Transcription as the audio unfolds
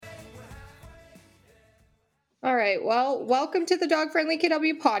All right. Well, welcome to the Dog Friendly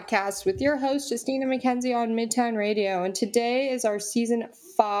KW podcast with your host, Justina McKenzie on Midtown Radio. And today is our season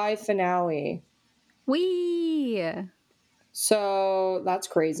 5 finale. Wee! So that's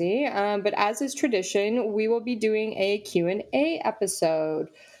crazy. But as is tradition, we will be doing a Q&A episode.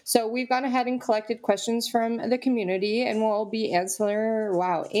 So we've gone ahead and collected questions from the community and we'll be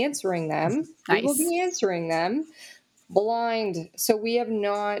answering them. We will Nice. be answering them blind. So we have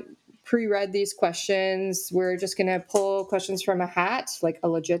not pre-read these questions. We're just going to pull questions from a hat, like a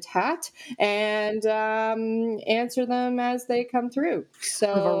legit hat, and answer them as they come through. So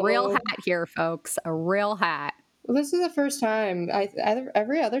We have a real hat here, folks. A real hat. well, this is the first time.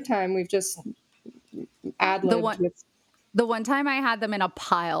 Every other time we've just ad-libbed with. The one time I had them in a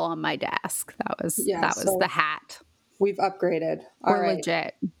pile on my desk. That was So the hat. we've upgraded.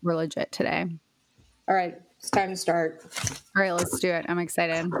 Legit. We're legit today. All right. It's time to start. All right, let's do it. I'm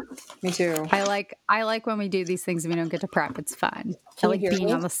excited. Me too. I like when we do these things and we don't get to prep. It's fun. I like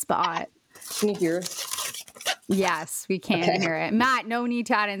being on the spot. Can you hear? Yes, we can hear it. Matt, no need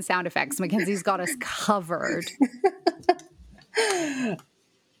to add in sound effects. Mackenzie's got us covered.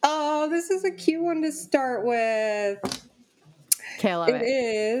 Oh, this is a cute one to start with. Okay, I love it. It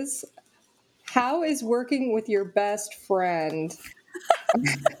is, how is working with your best friend?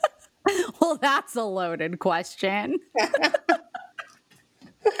 Well, that's a loaded question.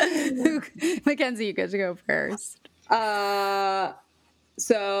 Mackenzie, you get to go first.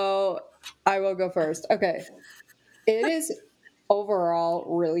 So I will go first. Okay. It is overall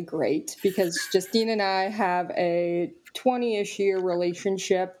really great because Justine and I have a 20-ish year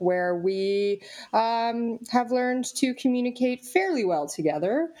relationship where we have learned to communicate fairly well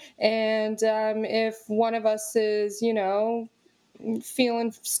together. And if one of us is,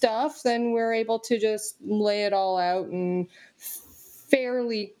 feeling stuff, then we're able to just lay it all out and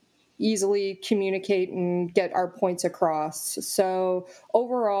fairly easily communicate and get our points across. So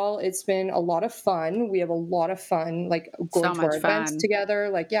overall, it's been a lot of fun. We have a lot of fun, like going to our events together.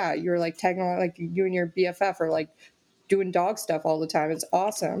 Like, yeah, you're like tagging along, like you and your BFF are like doing dog stuff all the time. It's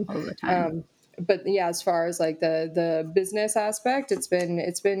awesome. All the time. But yeah, as far as like the business aspect, it's been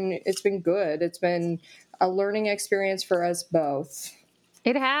good. It's been a learning experience for us both.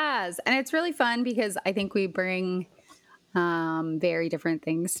 It has. And it's really fun because I think we bring very different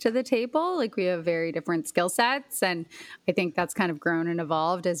things to the table. Like we have very different skill sets. And I think that's kind of grown and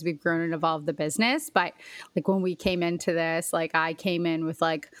evolved as we've grown and evolved the business. But like when we came into this, like I came in with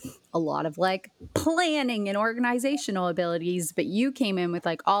like a lot of like planning and organizational abilities, but you came in with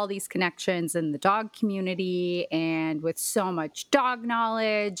like all these connections in the dog community and with so much dog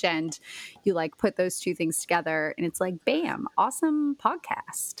knowledge. And you like put those two things together and it's like, bam, awesome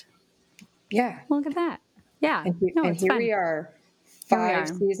podcast. Yeah. Look at that. Yeah. And here we are, 5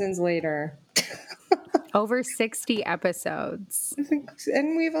 seasons later. Over 60 episodes.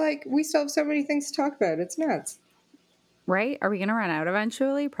 And we still have so many things to talk about. It's nuts. Right? Are we going to run out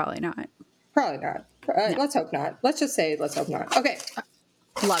eventually? Probably not. Probably not. No. Let's hope not. Let's just say let's hope not. Okay.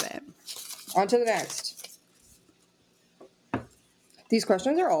 Love it. On to the next. These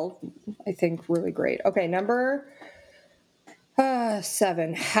questions are all, I think, really great. Okay, number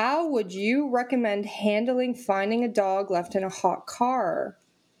 7. How would you recommend handling finding a dog left in a hot car?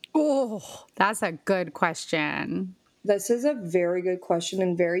 Oh, that's a good question. This is a very good question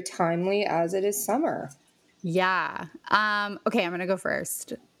and very timely as it is summer. Yeah. Okay, I'm going to go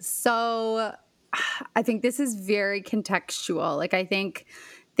first. So I think this is very contextual. Like I think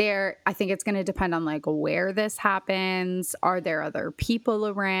it's going to depend on like where this happens. Are there other people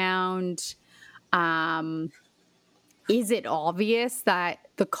around? Is it obvious that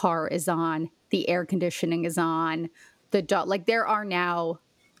the car is on, the air conditioning is on, the dog? Like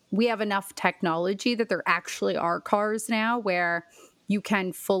we have enough technology that there actually are cars now where you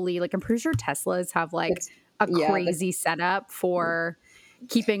can fully, like I'm pretty sure Teslas have like crazy setup for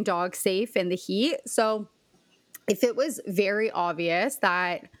keeping dogs safe in the heat. So if it was very obvious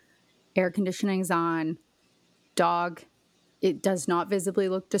that air conditioning's on, dog, it does not visibly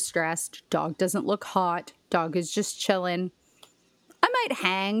look distressed, dog doesn't look hot, dog is just chilling, I might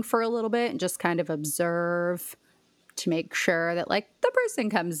hang for a little bit and just kind of observe to make sure that like the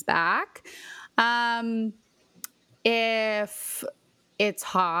person comes back. If it's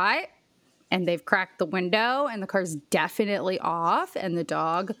hot and they've cracked the window and the car's definitely off and the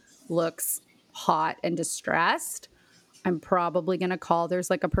dog looks hot and distressed, I'm probably going to call.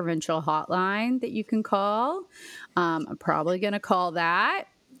 There's like a provincial hotline that you can call. I'm probably going to call that.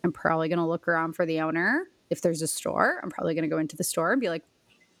 I'm probably going to look around for the owner. If there's a store, I'm probably going to go into the store and be like,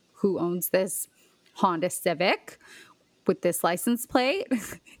 who owns this Honda Civic with this license plate?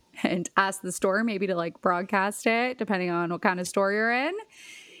 and ask the store maybe to like broadcast it, depending on what kind of store you're in.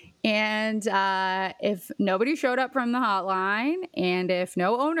 And if nobody showed up from the hotline and if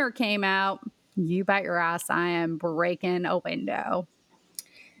no owner came out, you bet your ass I am breaking a window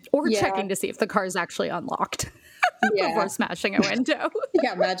or Yeah, checking to see if the car is actually unlocked before yeah, smashing a window.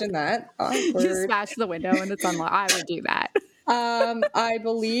 yeah. Imagine that. You Awkward. smash the window and it's unlocked. I would do that. I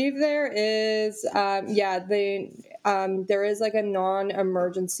believe there is, there is like a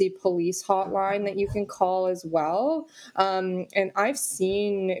non-emergency police hotline that you can call as well. And I've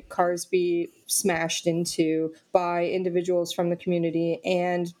seen cars be smashed into by individuals from the community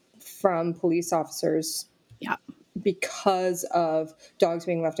and from police officers Yeah. because of dogs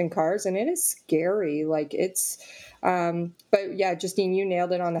being left in cars, and it is scary. Like it's but yeah, Justine, you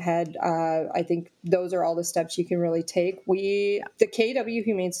nailed it on the head. I think those are all the steps you can really take. The KW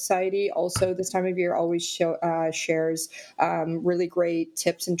Humane Society also this time of year always shares really great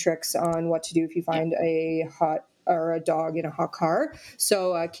tips and tricks on what to do if you Yeah. find a hot or a dog in a hot car.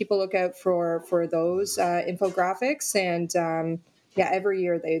 So keep a lookout for those infographics, and yeah, every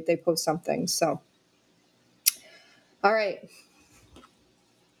year they post something. So all right.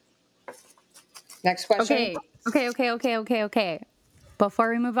 Next question. Okay. Before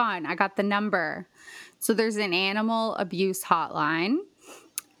we move on, I got the number. So there's an animal abuse hotline,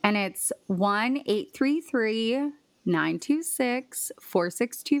 and it's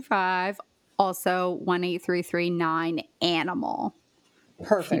 1-833-926-4625. Also 1-833-9-ANIMAL. If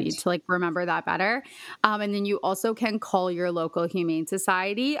you need Perfect. to like remember that better. And then you also can call your local humane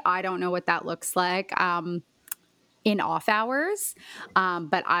society. I don't know what that looks like in off hours,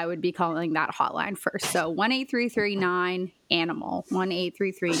 but I would be calling that hotline first. So 1-833-9-ANIMAL,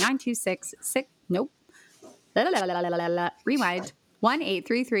 1-833-926-6. Nope. Rewind.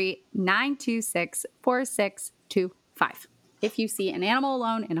 1-833-926-4625. If you see an animal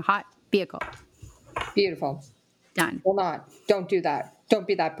alone in a hot vehicle. Beautiful. Done. Will not. Don't do that. Don't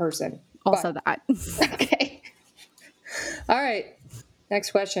be that person. Also But, that. okay. All right.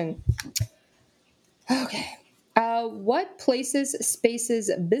 Next question. Okay. What places,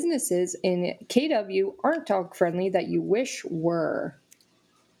 spaces, businesses in KW aren't dog friendly that you wish were?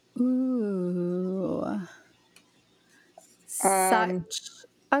 Ooh. Um, Such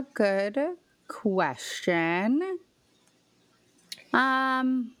a good question. I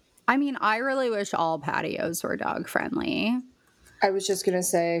mean, I really wish all patios were dog friendly. I was just gonna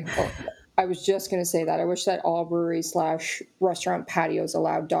say. I was just gonna say that. I wish that all brewery / restaurant patios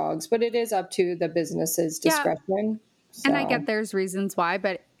allowed dogs, but it is up to the business's Yeah, discretion. and I So get there's reasons why,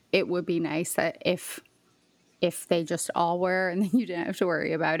 but it would be nice that if they just all were and then you didn't have to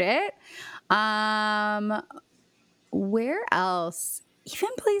worry about it. Um, where else? Even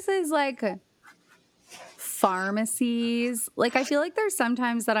places like pharmacies. Like I feel like there's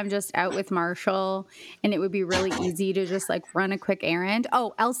sometimes that I'm just out with Marshall and it would be really easy to just like run a quick errand.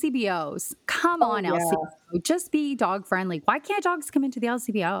 Oh, LCBOs. Come oh on, yeah, LCBO. Just be dog friendly. Why can't dogs come into the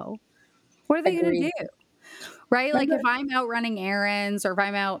LCBO? What are they going to agreed. do? Right? Like if Remember, I'm out running errands or if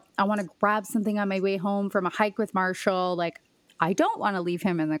I'm out, I want to grab something on my way home from a hike with Marshall, like I don't want to leave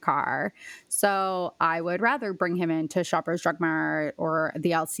him in the car. So I would rather bring him into Shoppers Drug Mart or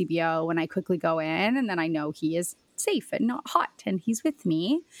the LCBO when I quickly go in and then I know he is safe and not hot and he's with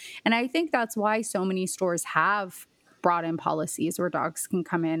me. And I think that's why so many stores have brought in policies where dogs can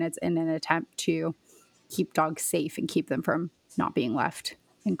come in. It's in an attempt to keep dogs safe and keep them from not being left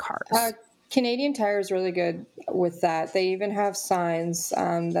in uh, cars. Canadian Tire is really good with that. They even have signs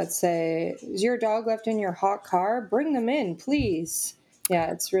that say, "Is your dog left in your hot car? Bring them in, please."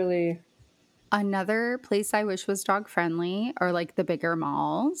 Yeah, it's really. Another place I wish was dog friendly are like the bigger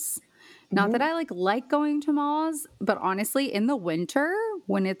malls. Not that Mhm. I like going to malls, but honestly, in the winter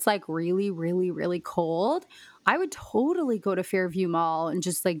when it's like really cold, I would totally go to Fairview Mall and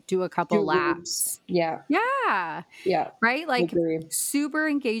just like do a couple Do loops. laps. Yeah, Yeah. yeah, Right? Like agree. super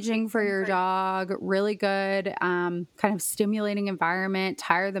engaging for your dog, really good, kind of stimulating environment,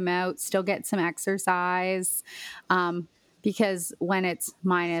 tire them out, still get some exercise. Because when it's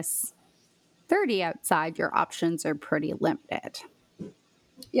minus 30 outside, your options are pretty limited.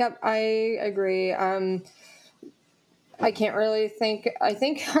 Yep, I agree. I can't really think. I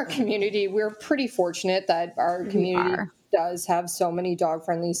think our community, we're pretty fortunate that our We community are. does have so many dog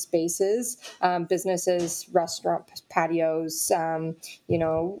friendly spaces, businesses, restaurant patios.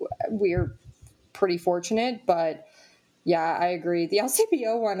 We're pretty fortunate, but yeah, I agree. The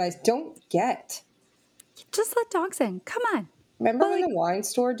LCBO one I don't get. Just let dogs in. Come on. Remember But when like, the wine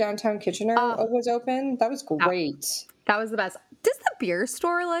store downtown Kitchener oh, was open? That was that, great. that was the best. Does the beer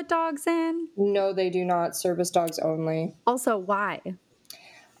store let dogs in? No, they do not. Service dogs only. Also, why?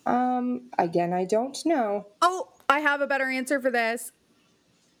 Again, I don't know. Oh, I have a better answer for this.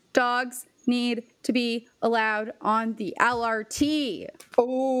 Dogs need to be allowed on the LRT.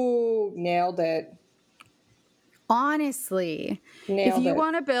 Oh, nailed it. Honestly, if Nailed you it.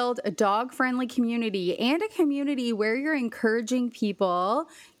 want to build a dog friendly community and a community where you're encouraging people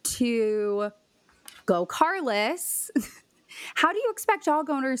to go carless, how do you expect dog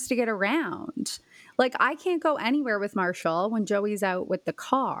owners to get around? Like, I can't go anywhere with Marshall when Joey's out with the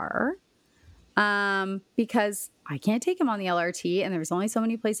car because I can't take him on the LRT and there's only so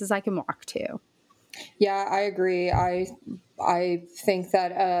many places I can walk to. Yeah, I agree. I think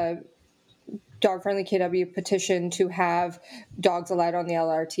that dog friendly KW petition to have dogs allowed on the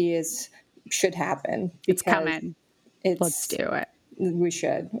LRT should happen It's because coming. Let's it's do it. we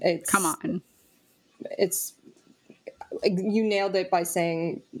should. Come on. It's you nailed it by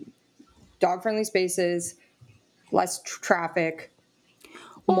saying dog friendly spaces, less traffic,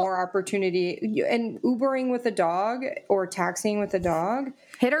 more opportunity, and Ubering with a dog or taxiing with a dog.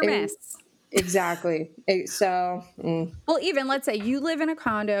 Hit or miss. Exactly. Well, even let's say you live in a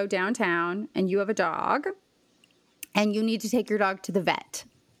condo downtown and you have a dog and you need to take your dog to the vet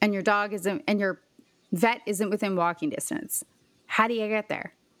and your vet isn't within walking distance. How do you get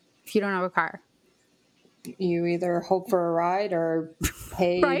there if you don't have a car? You either hope for a ride or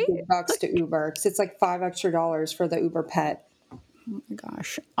pay Right? big bucks to Uber. 'Cause it's like $5 extra for the Uber pet. Oh my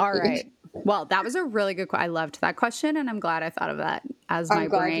gosh. All right. Well, that was a really good question. I loved that question, and I'm glad I thought of that as my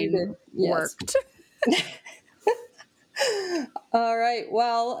brain worked. All right.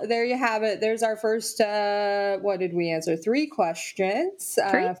 Well, there you have it. There's our first, what did we answer? 3 questions.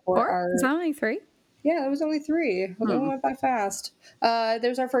 Three? For Four? our. Is that only 3? Yeah, that was only 3. Well, that went by fast.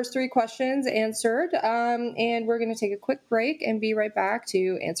 There's our first 3 questions answered. And we're going to take a quick break and be right back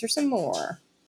to answer some more.